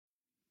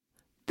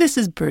This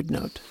is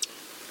BirdNote.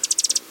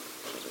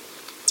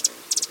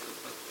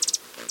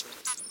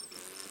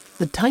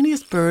 The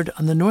tiniest bird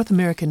on the North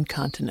American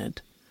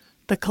continent,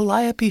 the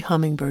calliope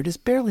hummingbird, is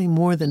barely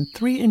more than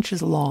 3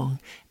 inches long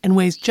and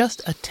weighs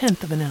just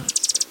 1/10 of an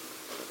ounce.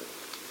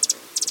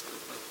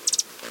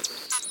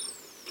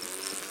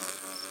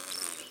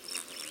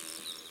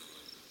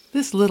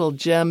 This little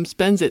gem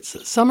spends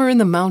its summer in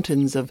the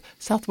mountains of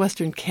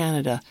southwestern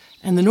Canada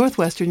and the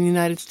northwestern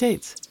United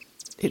States.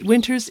 It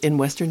winters in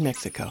western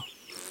Mexico.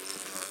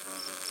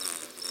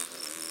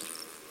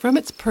 From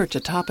its perch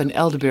atop an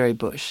elderberry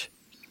bush,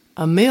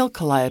 a male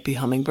calliope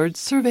hummingbird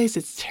surveys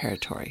its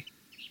territory.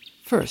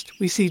 First,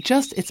 we see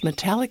just its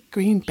metallic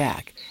green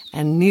back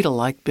and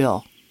needle-like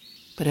bill.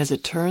 But as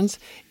it turns,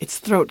 its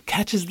throat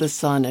catches the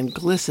sun and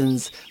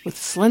glistens with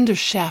slender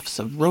shafts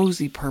of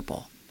rosy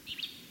purple.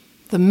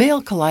 The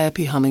male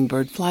calliope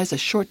hummingbird flies a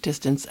short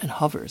distance and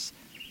hovers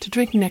to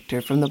drink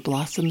nectar from the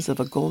blossoms of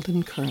a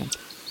golden currant.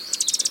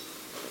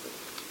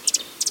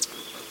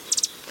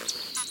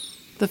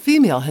 The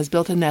female has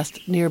built a nest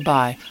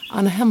nearby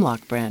on a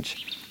hemlock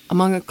branch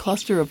among a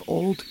cluster of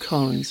old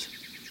cones.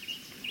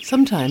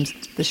 Sometimes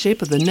the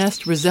shape of the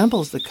nest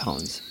resembles the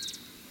cones.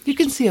 You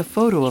can see a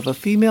photo of a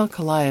female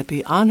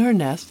calliope on her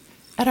nest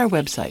at our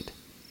website.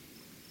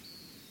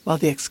 While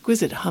the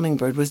exquisite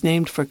hummingbird was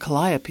named for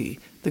Calliope,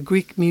 the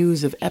Greek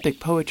muse of epic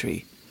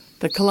poetry,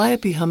 the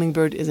calliope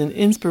hummingbird is an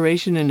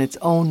inspiration in its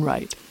own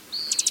right.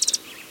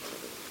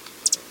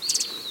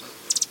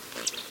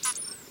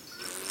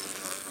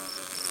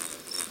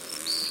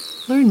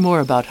 Learn more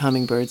about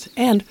hummingbirds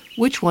and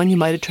which one you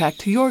might attract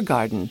to your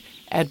garden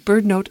at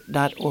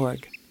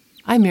birdnote.org.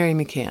 I'm Mary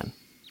McCann.